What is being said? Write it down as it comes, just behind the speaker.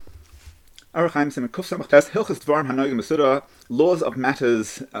Aruch Chaim Simon Kuf Samach Tes Hilchos Dvarim Hanogim B'Suda, laws of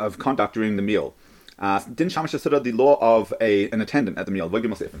matters of conduct during the meal. Din Shamash Suda, the law of an attendant at the meal.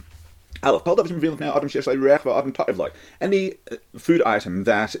 Any food item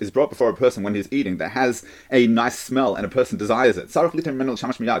that is brought before a person when he's eating that has a nice smell and a person desires it, you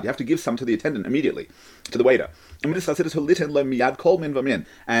have to give some to the attendant immediately, to the waiter. And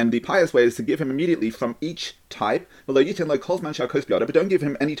the pious way is to give him immediately from each type, but don't give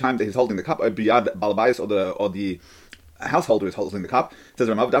him any time that he's holding the cup, or the householder is holding the cup. It says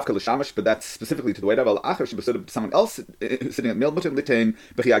but that's specifically to the waiter. Someone else sitting at the meal,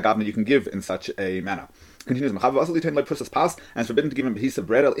 you can give in such a manner. Continues, and it's forbidden to give him a piece of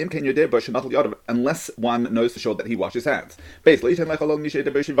bread unless one knows for sure that he washes hands. Basically,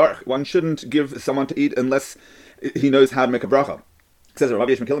 one shouldn't give someone to eat unless he knows how to make a bracha. It says,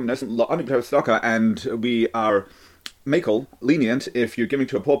 and we are lenient if you're giving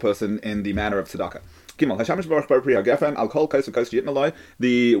to a poor person in the manner of tzedakah. The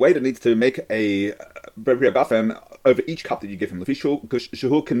waiter needs to make a gafen over each cup that you give him,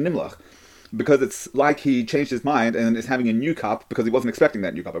 because it's like he changed his mind and is having a new cup because he wasn't expecting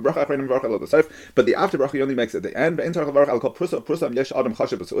that new cup. But the after bracha he only makes at the end.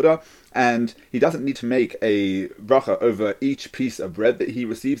 And he doesn't need to make a bracha over each piece of bread that he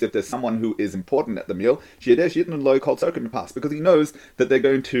receives if there's someone who is important at the meal, because he knows that they're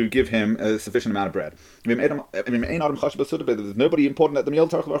going to give him a sufficient amount of bread. If there's nobody important at the meal,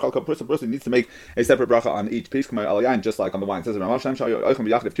 he needs to make a separate bracha on each piece, just like on the wine. It says,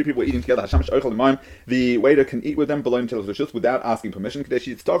 if two people are eating together, the waiter can eat with them without asking permission,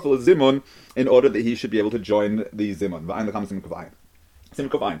 in order that he should be able to join the zimun.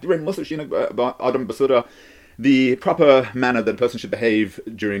 The proper manner that a person should behave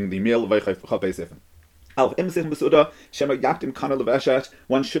during the meal.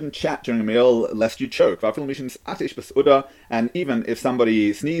 One shouldn't chat during a meal lest you choke. And even if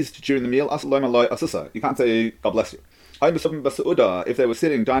somebody sneezed during the meal, you can't say God bless you. If they were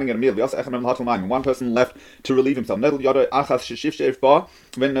sitting, dining at a meal, one person left to relieve himself,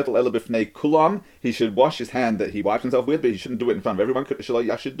 he should wash his hand that he wiped himself with, but he shouldn't do it in front of everyone,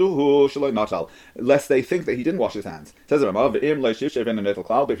 lest they think that he didn't wash his hands. It says, but if he didn't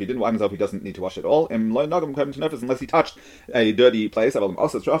wipe himself, he doesn't need to wash it all, unless he touched a dirty place.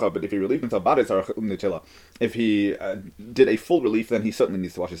 But if he relieved himself, if he did a full relief, then he certainly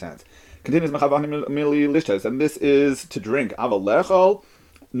needs to wash his hands. Continues, and this is to drink. But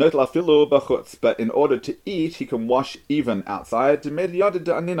in order to eat, he can wash even outside. Because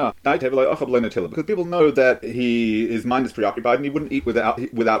people know that his mind is preoccupied and he wouldn't eat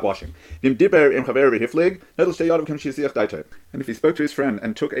without washing. And if he spoke to his friend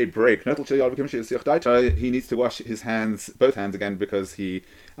and took a break, he needs to wash his hands, both hands again, because he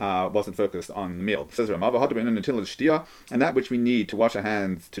wasn't focused on the meal. It says, and that which we need to wash our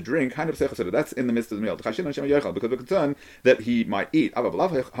hands to drink, that's in the midst of the meal. Because we're concerned that he might eat. But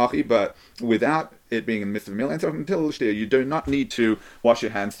without it being in the midst of a meal, you do not need to wash your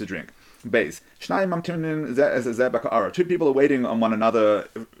hands to drink. Base. Two people are waiting on one another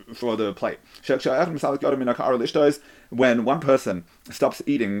for the plate. When one person stops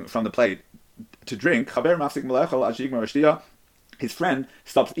eating from the plate to drink, his friend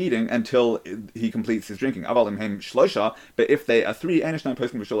stops eating until he completes his drinking. But if they are three,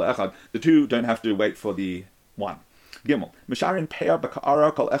 the two don't have to wait for the one. Gimel.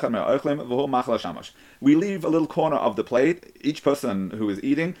 We leave a little corner of the plate, each person who is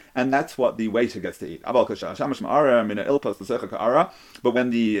eating, and that's what the waiter gets to eat. But when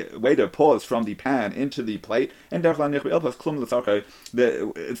the waiter pours from the pan into the plate, it's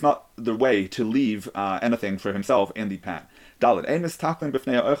not the way to leave anything for himself in the pan.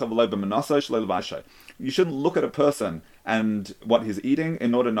 You shouldn't look at a person and what he's eating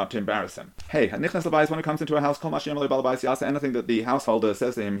in order not to embarrass him. Hey, when it comes into a house, anything that the householder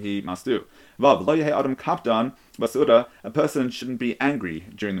says to him, he must do. A person shouldn't be angry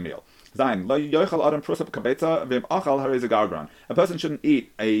during the meal. A person shouldn't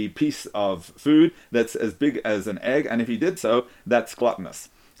eat a piece of food that's as big as an egg, and if he did so, that's gluttonous.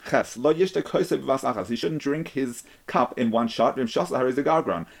 He shouldn't drink his cup in one shot,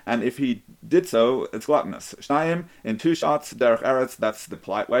 and if he did so, it's gluttonous. In two shots, derech eretz, that's the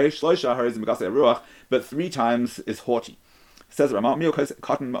polite way. But 3 times is haughty. Says Ramah,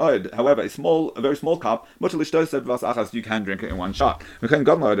 however, a very small cup, you can drink it in one shot.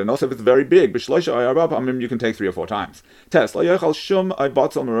 And also if it's very big, you can take 3 or 4 times.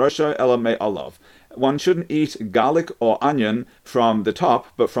 One shouldn't eat garlic or onion from the top,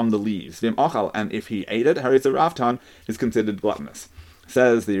 but from the leaves. And if he ate it, is considered gluttonous.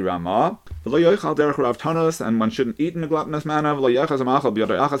 Says the Ramah, And one shouldn't eat in a gluttonous manner.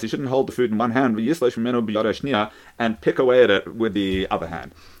 He shouldn't hold the food in one hand and pick away at it with the other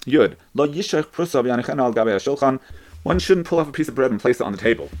hand. Yud. One shouldn't pull off a piece of bread and place it on the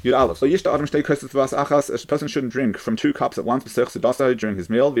table. Yud Aleph. A person shouldn't drink from 2 cups at once during his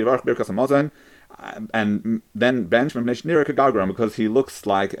meal. And then bench because he looks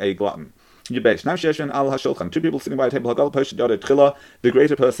like a glutton. 2 people sitting by a table. The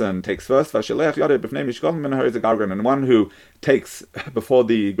greater person takes first. And one who takes before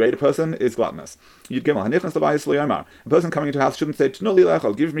the greater person is gluttonous. A person coming into a house shouldn't say,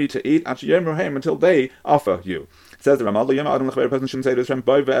 give me to eat until they offer you. Says the Ramal, a person shouldn't say to his friend,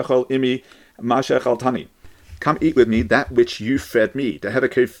 come eat with me that which you fed me. Because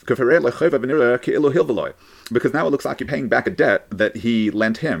now it looks like you're paying back a debt that he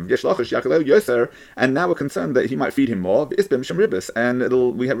lent him. And now we're concerned that he might feed him more.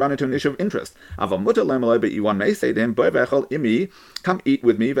 And we have run into an issue of interest. But one may say to him, come eat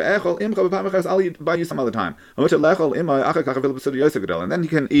with me. I'll buy you some other time. And then he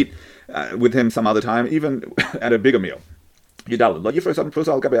can eat with him some other time, even at a bigger meal. A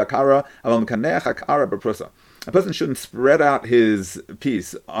person shouldn't spread out his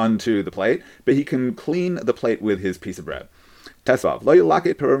piece onto the plate, but he can clean the plate with his piece of bread. Tesvav.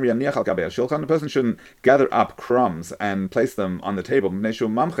 A person shouldn't gather up crumbs and place them on the table because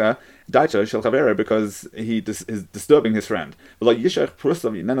he is disturbing his friend. And he shouldn't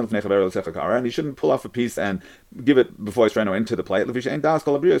pull off a piece and give it before his friend or into the plate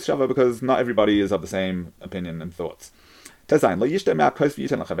because not everybody is of the same opinion and thoughts. A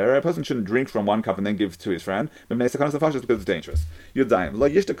person shouldn't drink from one cup and then give to his friend because it's dangerous. A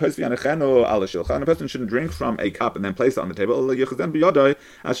person shouldn't drink from a cup and then place it on the table.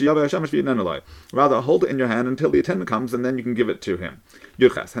 Rather, hold it in your hand until the attendant comes and then you can give it to him.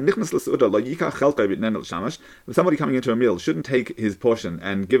 Somebody coming into a meal shouldn't take his portion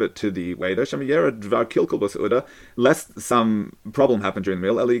and give it to the waiter, lest some problem happen during the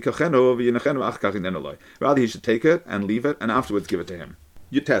meal. Rather, he should take it and leave it and afterwards give it to him.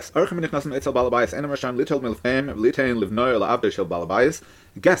 Guests who are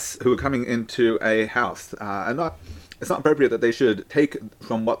coming into a house it's not appropriate that they should take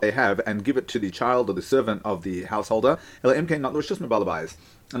from what they have and give it to the child or the servant of the householder,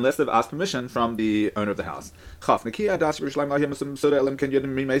 unless they've asked permission from the owner of the house.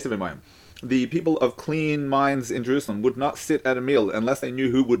 The people of clean minds in Jerusalem would not sit at a meal unless they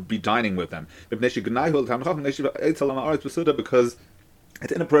knew who would be dining with them. Because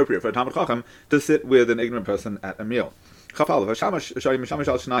it's inappropriate for a Talmid Chacham to sit with an ignorant person at a meal. Let's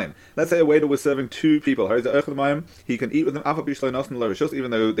say a waiter was serving 2 people. He can eat with them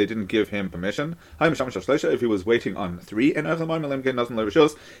even though they didn't give him permission. If he was waiting on 3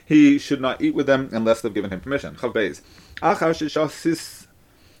 he should not eat with them unless they've given him permission.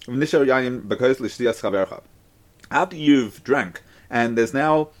 After you've drank and there's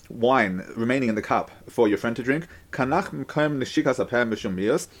now wine remaining in the cup for your friend to drink,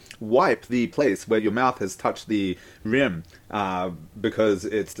 wipe the place where your mouth has touched the rim because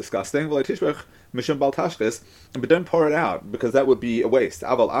it's disgusting. But don't pour it out because that would be a waste.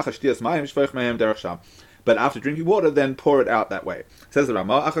 But after drinking water, then pour it out that way. Says the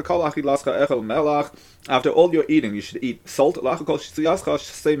Rama, after all your eating, you should eat salt. And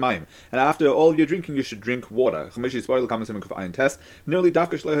after all your drinking, you should drink water. That's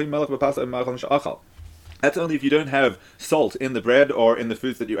only if you don't have salt in the bread or in the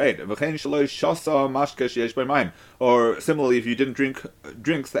foods that you ate. Or similarly, if you didn't drink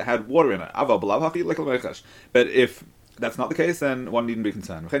drinks that had water in it. But if that's not the case, then one needn't be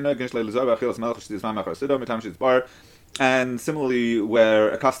concerned. And similarly, we're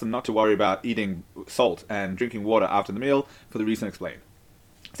accustomed not to worry about eating salt and drinking water after the meal for the reason explained.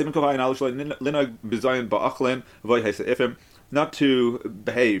 Not to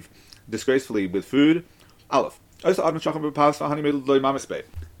behave disgracefully with food. Aleph. A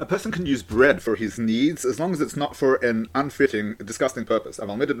person can use bread for his needs as long as it's not for an unfitting, disgusting purpose.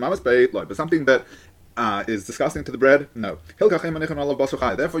 But something that is disgusting to the bread? No.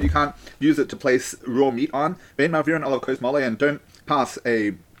 Therefore, you can't use it to place raw meat on. And don't pass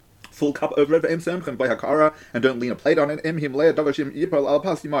a full cup over it, and don't lean a plate on it.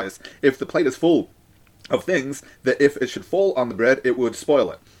 If the plate is full of things, that if it should fall on the bread, it would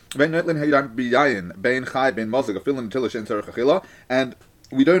spoil it. And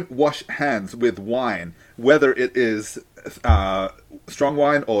we don't wash hands with wine, whether it is strong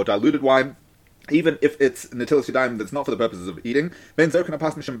wine or diluted wine. even if it's natilas yadayim that's not for the purposes of eating. We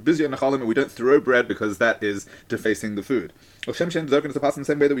don't throw bread because that is defacing the food. The same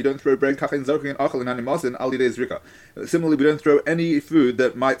way that we don't throw bread. Similarly, we don't throw any food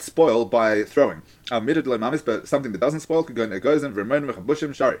that might spoil by throwing. But something that doesn't spoil could go in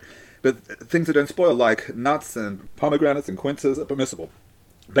egozen, shari. But things that don't spoil, like nuts and pomegranates and quinces, are permissible.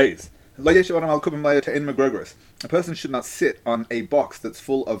 Bays. A person should not sit on a box that's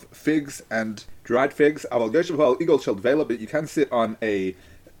full of figs and dried figs. But you can sit on a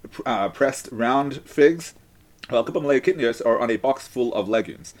pressed round figs, or on a box full of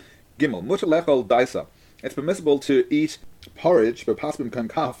legumes. It's permissible to eat porridge, but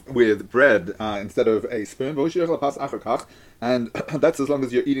with bread instead of a spoon. And that's as long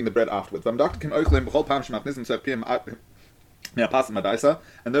as you're eating the bread afterwards. And those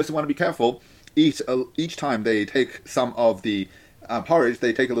who want to be careful eat each time they take some of the porridge,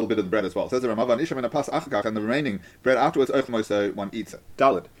 they take a little bit of the bread as well. Says the Ramavan, and the remaining bread afterwards, one eats it.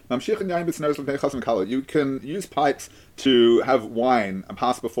 Dalid. You can use pipes to have wine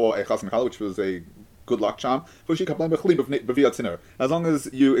pass before a chasam kala, which was a good luck charm. As long as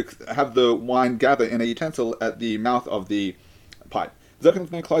you have the wine gather in a utensil at the mouth of the pipe.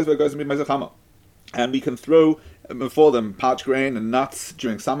 And we can throw before them parched grain and nuts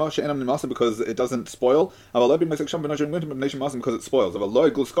during summer because it doesn't spoil. Because it spoils. But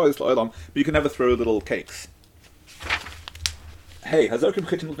you can never throw little cakes. Hey, those who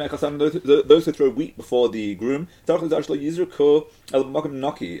throw wheat before the groom, you have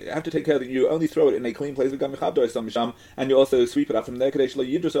to take care that you only throw it in a clean place, and you also sweep it up from there so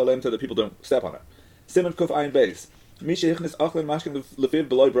that people don't step on it. Simon Kuf Ayin Beis.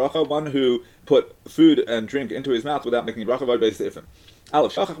 One who put food and drink into his mouth without making a bracha.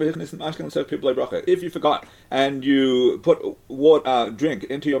 If you forgot and you put drink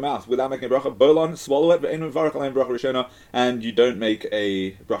into your mouth without making a bracha, bolon, swallow it, and you don't make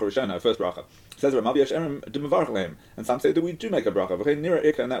a bracha rishona, first bracha. Says and some say that we do make a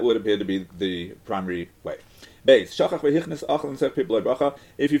bracha, and that would appear to be the primary way. If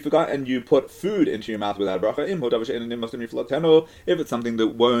you forgot and you put food into your mouth without a bracha, if it's something that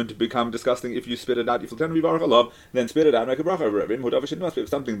won't become disgusting if you spit it out, then spit it out and make a bracha over it. If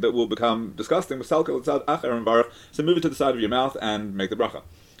it's something that will become disgusting, so move it to the side of your mouth and make the bracha.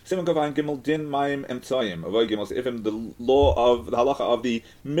 If in the law of the halacha of the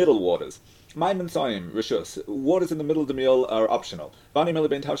middle waters, waters in the middle of the meal are optional.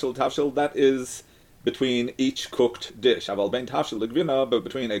 That is between each cooked dish. But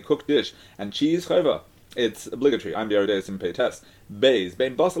between a cooked dish and cheese, it's obligatory. I'm the Arodeus in pay test. Bays,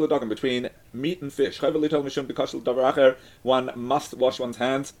 between meat and fish. One must wash one's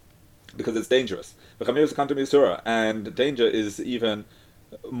hands because it's dangerous. And danger is even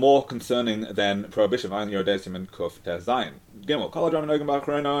more concerning than prohibition. Any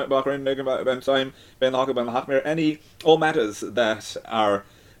all matters that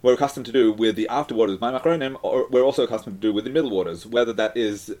we're accustomed to do with the afterwaters, or we're also accustomed to do with the middle waters, whether that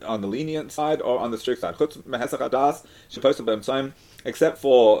is on the lenient side or on the strict side. Except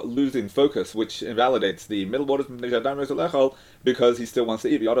for losing focus, which invalidates the middle waters, because he still wants to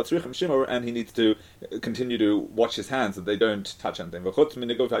eat, and he needs to continue to watch his hands that they don't touch anything.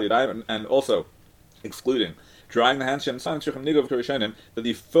 And also excluding drying the hands, that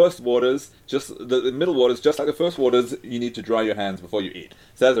the first waters, just the middle waters, just like the first waters, you need to dry your hands before you eat.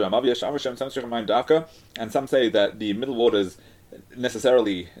 Says and some say that the middle waters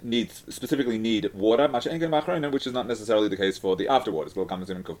specifically need water, which is not necessarily the case for the afterwaters. We'll come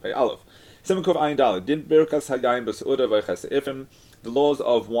to in Kuf Pei Aleph. The laws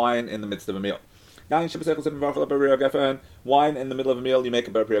of wine in the midst of a meal. Wine in the middle of a meal, you make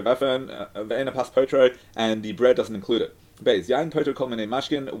a ber priya gefen, and the bread doesn't include it.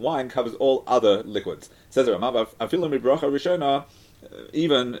 Wine covers all other liquids. Says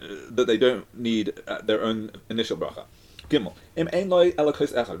even that they don't need their own initial bracha. Gimel.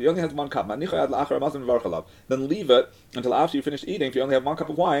 He only has one cup. Then leave it until after you finish eating. If you only have one cup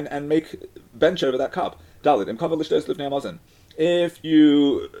of wine, and bench over that cup.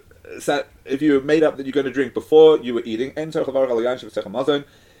 If you made up that you're going to drink before you were eating,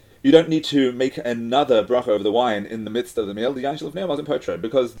 you don't need to make another bracha over the wine in the midst of the meal,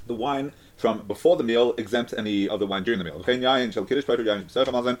 because the wine from before the meal exempts any of the wine during the meal.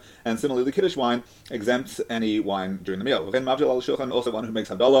 And similarly, the Kiddush wine exempts any wine during the meal. Also, one who makes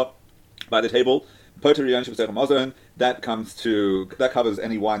Havdalah by the table, that that covers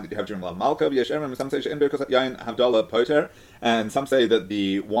any wine that you have during Lav Malka. Some say she'en birkas yain havdalah poter, and some say that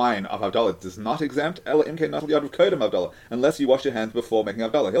the wine of havdalah does not exempt ela imke not yad of kodem havdalah, unless you wash your hands before making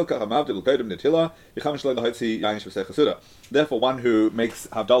havdalah. Hilkach hamavdil kodem netila yicham shloi lahotzi yain shvasei chasuda. Therefore, one who makes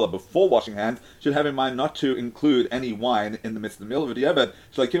havdalah before washing hands should have in mind not to include any wine in the midst of the meal.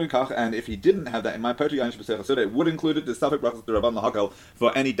 And if he didn't have that in mind, it would include it. The Safek brachas the Rabban Lahakel.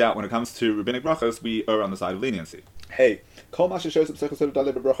 For any doubt when it comes to rabbinic brachas, we are on the side of leniency. Hey,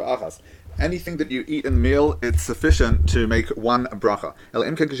 anything that you eat in the meal, it's sufficient to make one bracha.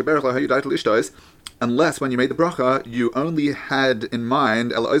 Unless when you made the bracha, you only had in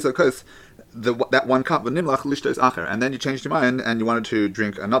mind that one cup, and then you changed your mind and you wanted to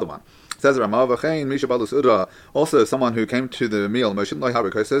drink another one. Says also someone who came to the meal and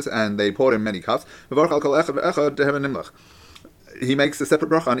they poured in many cups. He makes a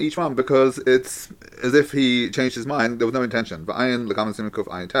separate bracha on each one because it's as if he changed his mind. There was no intention.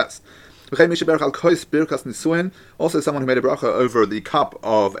 Also, someone who made a bracha over the cup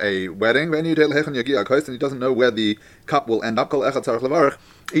of a wedding, and he doesn't know where the cup will end up.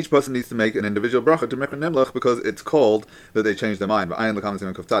 Each person needs to make an individual bracha to make a nimlach because it's called that they changed their mind. We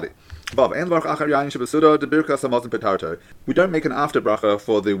don't make an after bracha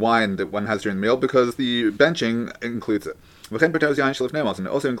for the wine that one has during the meal because the benching includes it. It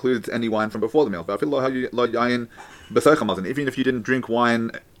also includes any wine from before the meal. Even if you didn't drink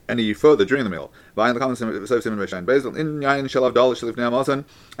wine any further during the meal. And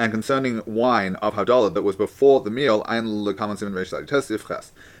concerning wine of Havdalah that was before the meal,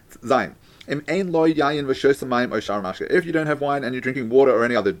 if you don't have wine and you're drinking water or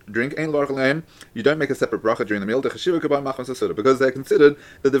any other drink, you don't make a separate bracha during the meal because they're considered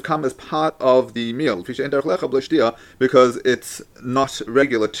that they've come as part of the meal because it's not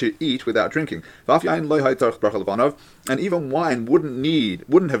regular to eat without drinking. And even wine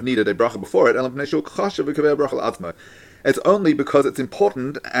wouldn't have needed a bracha before it. It's only because it's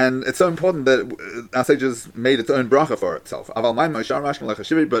important, and it's so important that our sages made its own bracha for itself.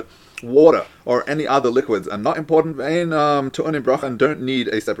 But water or any other liquids are not important and don't need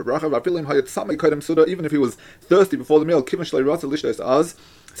a separate bracha. Even if he was thirsty before the meal,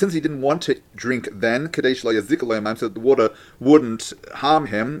 since he didn't want to drink then, so that the water wouldn't harm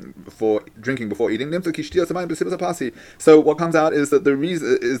him for drinking before eating. So what comes out is that the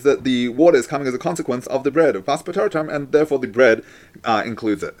reason is that the water is coming as a consequence of the bread, and therefore the bread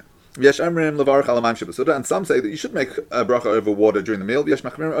includes it. And some say that you should make a bracha over water during the meal.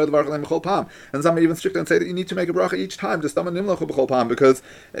 And some even stricter and say that you need to make a bracha each time, because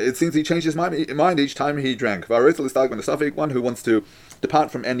it seems he changed his mind each time he drank. One who wants to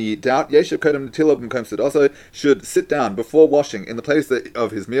depart from any doubt should sit down before washing in the place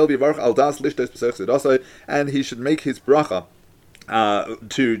of his meal, and he should make his bracha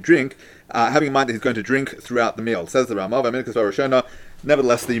to drink, having in mind that he's going to drink throughout the meal. Says the Ramav,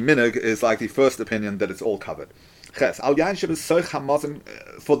 nevertheless, the minig is like the first opinion that it's all covered. For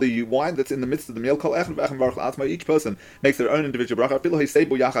the wine that's in the midst of the meal, each person makes their own individual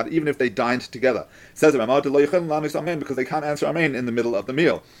bracha, even if they dined together. Says the Ramav, because they can't answer amen in the middle of the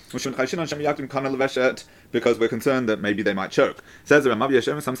meal, because we're concerned that maybe they might choke. Says the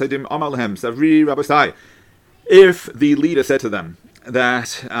Ramav, some say if the leader said to them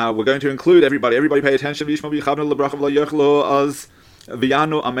that we're going to include everybody pay attention,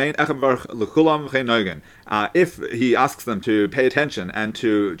 if he asks them to pay attention and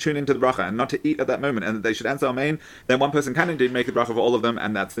to tune into the bracha and not to eat at that moment, and that they should answer amen, then one person can indeed make a bracha for all of them,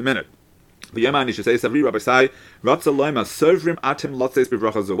 and that's the minute. You should say, Savri Rabbi Sai, Ratzaloima, Sovrim Atim Lotzes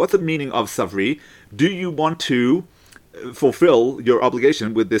Bivrachazu. What's the meaning of Savri? Do you want to fulfill your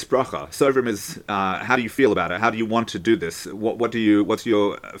obligation with this bracha? Sovrim is how do you feel about it? How do you want to do this? What's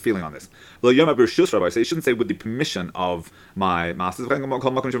your feeling on this? Well, Yom Bershus Rabbi, so you shouldn't say with the permission of my masters. And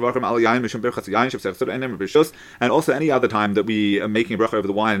also any other time that we are making a bracha over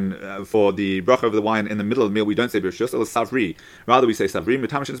the wine, for the bracha over the wine in the middle of the meal, we don't say Bershus, or Savri. Rather we say Savri,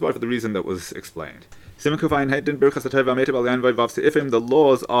 for the reason that was explained. The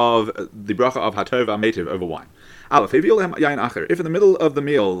laws of the bracha of Hatova Metiv over wine. If in the middle of the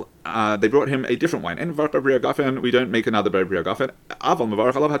meal they brought him a different wine, we don't make another bar briagafen.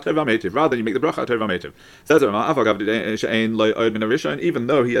 Rather, you make the bracha Hatova Metiv. Says even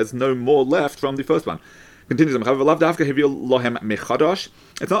though he has no more left from the first one. Continues, it's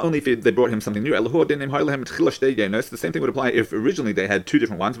not only if they brought him something new. The same thing would apply if originally they had two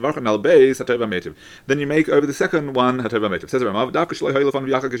different ones. Then you make over the second one Hatova Metiv. Says Ramav,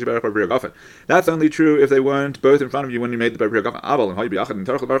 that's only true if they weren't both in front of you when you made the Bar Gafen.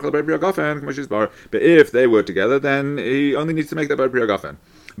 But if they were together, then he only needs to make the Bar Gafen.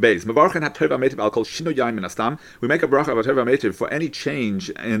 We make a bracha of Hatova Metiv for any change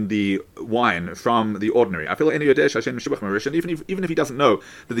in the wine from the ordinary. I feel even if he doesn't know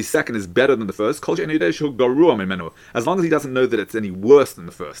that the second is better than the first, as long as he doesn't know that it's any worse than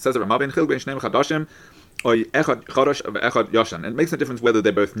the first. Says it makes no difference whether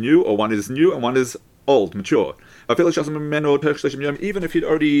they're both new or one is new and one is old, mature. Even if he'd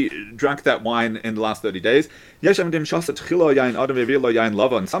already drank that wine in the last 30 days, and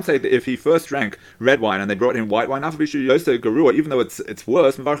some say that if he first drank red wine and they brought him white wine, even though it's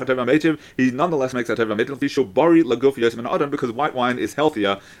worse, he nonetheless makes that because white wine is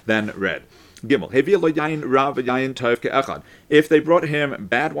healthier than red. Gimel. If they brought him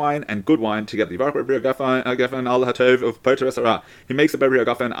bad wine and good wine together, he makes a Bar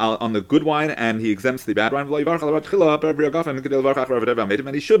Gafen on the good wine and he exempts the bad wine. And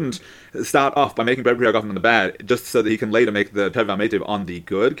he shouldn't start off by making Bar Gafen on the bad just so that he can later make the Teva Metiv on the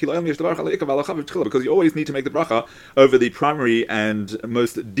good. Because you always need to make the bracha over the primary and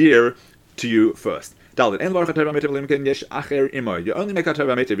most dear to you first. You only make a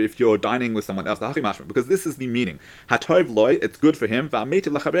Teva Metiv if you're dining with someone else, because this is the meaning. Hatov loy, it's good for him, and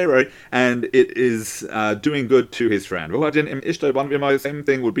it is doing good to his friend. The same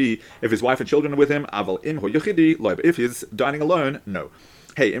thing would be if his wife and children are with him, but if he's dining alone, no.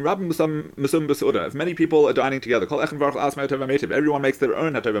 Hey, in Rabbi Musum Basuda, if many people are dining together, everyone makes their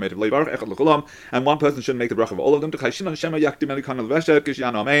own Hatova Metiv, and one person shouldn't make the bracha of all of them, because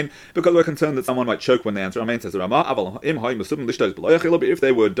we're concerned that someone might choke when they answer Amen, says Rama. But if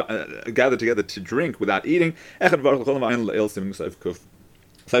they were gathered together to drink without eating, then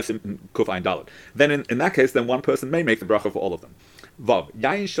in that case, then one person may make the bracha for all of them.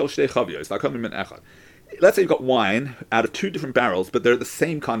 Let's say you've got wine out of two different barrels, but they're the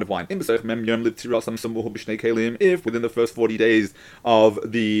same kind of wine. If within the first 40 days of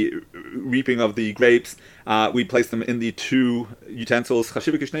the reaping of the grapes, we place them in the two utensils,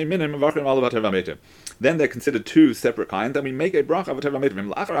 then they're considered two separate kinds, and we make a bracha of a Teva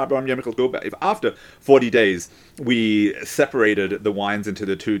Metiv. If after 40 days we separated the wines into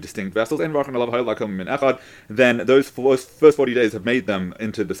the two distinct vessels, then those first 40 days have made them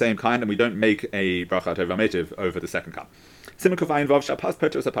into the same kind, and we don't make a bracha Teva Metiv over the second cup.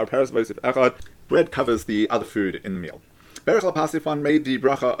 Bread covers the other food in the meal. If one made the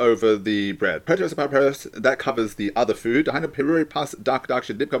bracha over the bread, that covers the other food,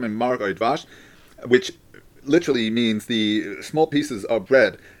 which literally means the small pieces of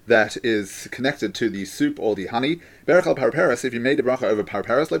bread that is connected to the soup or the honey. If you made the bracha over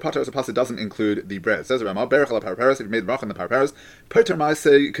parparas, it doesn't include the bread. It says Rama, if you made the bracha on the parparas,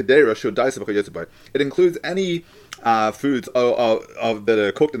 it includes any foods that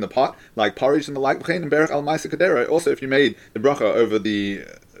are cooked in the pot, like porridge and the like. Also, if you made the bracha over the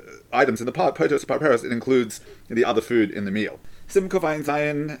items in the pot, it includes the other food in the meal.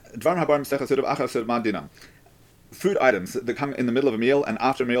 Food items that come in the middle of a meal and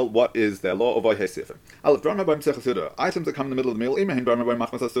after a meal, what is their law of items that come in the middle of the meal,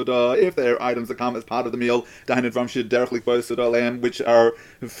 if they're items that come as part of the meal, which are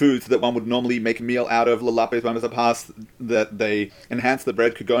foods that one would normally make a meal out of, that they enhance the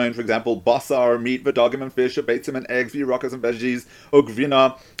bread, could go in, for example, basar, meat, v'dagim and fish, beitzim and eggs, v'yirakas and veggies,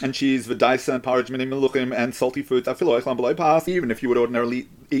 gvina and cheese, v'daisa and porridge, minim meluchim, and salty foods, even if you would ordinarily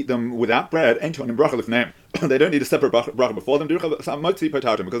eat them without bread, they don't need a separate bracha before them, because the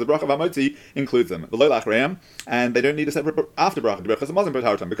bracha of hamotzi includes them. And they don't need a separate after bracha, because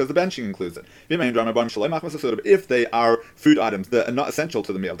the benching includes it. If they are food items that are not essential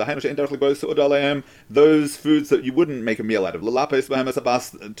to the meal, those foods that you wouldn't make a meal out of, to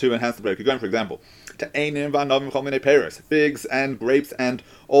enhance the bread, could go in, for example, figs and grapes and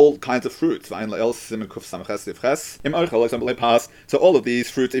all kinds of fruits. So all of these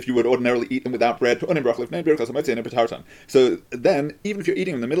fruits, if you would ordinarily eat them without bread, so then, even if you're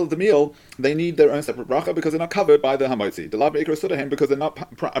eating in the middle of the meal, they need their own separate bracha because they're not covered by the hamotzi. Because they're not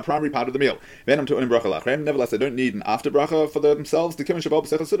a primary part of the meal. Nevertheless, they don't need an after bracha for themselves.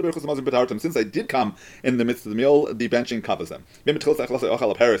 Since they did come in the midst of the meal, the benching covers them.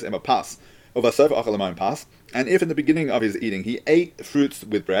 And if in the beginning of his eating he ate fruits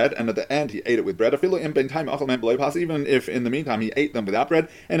with bread, and at the end he ate it with bread, even if in the meantime he ate them without bread,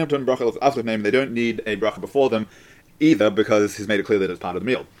 and they don't need a bracha before them either, because he's made it clear that it's part of the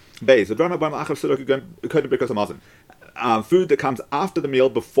meal. Food that comes after the meal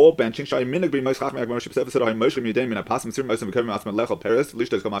before benching.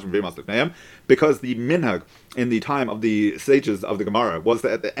 Because the minhag in the time of the sages of the Gemara was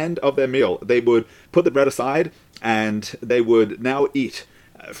that at the end of their meal they would put the bread aside and they would now eat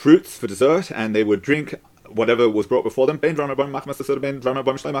fruits for dessert, and they would drink whatever was brought before them.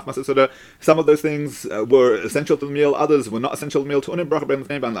 Some of those things were essential to the meal, others were not essential to the meal.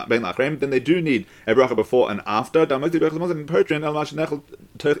 Then they do need a bracha before and after.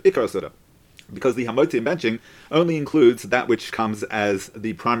 Because the hamotzi and benching only includes that which comes as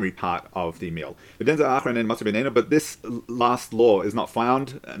the primary part of the meal. But this last law is not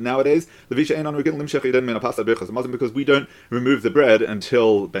found nowadays, because we don't remove the bread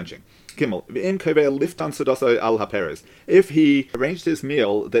until benching. If he arranged his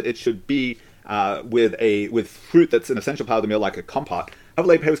meal that it should be with fruit that's an essential part of the meal, like a compote, then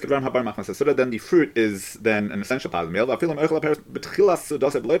the fruit is then an essential part of the meal.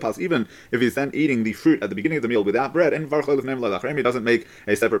 Even if he's then eating the fruit at the beginning of the meal without bread, he doesn't make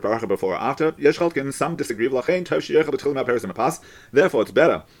a separate bracha before or after. Some disagree. Therefore, it's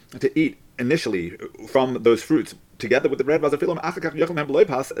better to eat initially from those fruits together with the bread,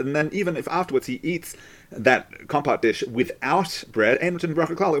 and then even if afterwards he eats that compote dish without bread, it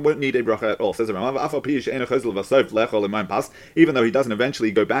won't need a bracha at all. Says even though he doesn't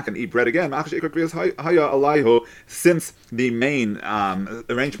eventually go back and eat bread again, since the main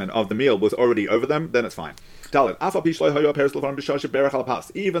arrangement of the meal was already over them, then it's fine. Even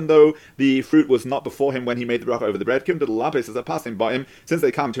though the fruit was not before him when he made the bracha over the bread, since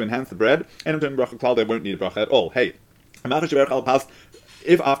they come to enhance the bread, they won't need a bracha at all. Hey,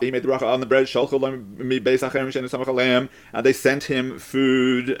 if after he made the bracha on the bread, they sent him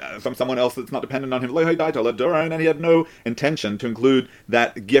food from someone else that's not dependent on him, and he had no intention to include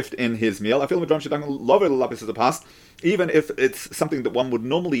that gift in his meal, even if it's something that one would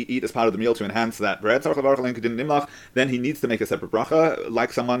normally eat as part of the meal to enhance that bread, then he needs to make a separate bracha,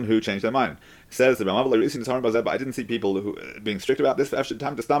 like someone who changed their mind. Says the Rambam, but I didn't see people who being strict about this.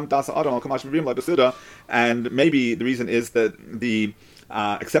 And maybe the reason is that the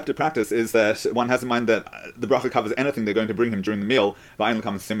accepted practice is that one has in mind that the bracha covers anything they're going to bring him during the meal.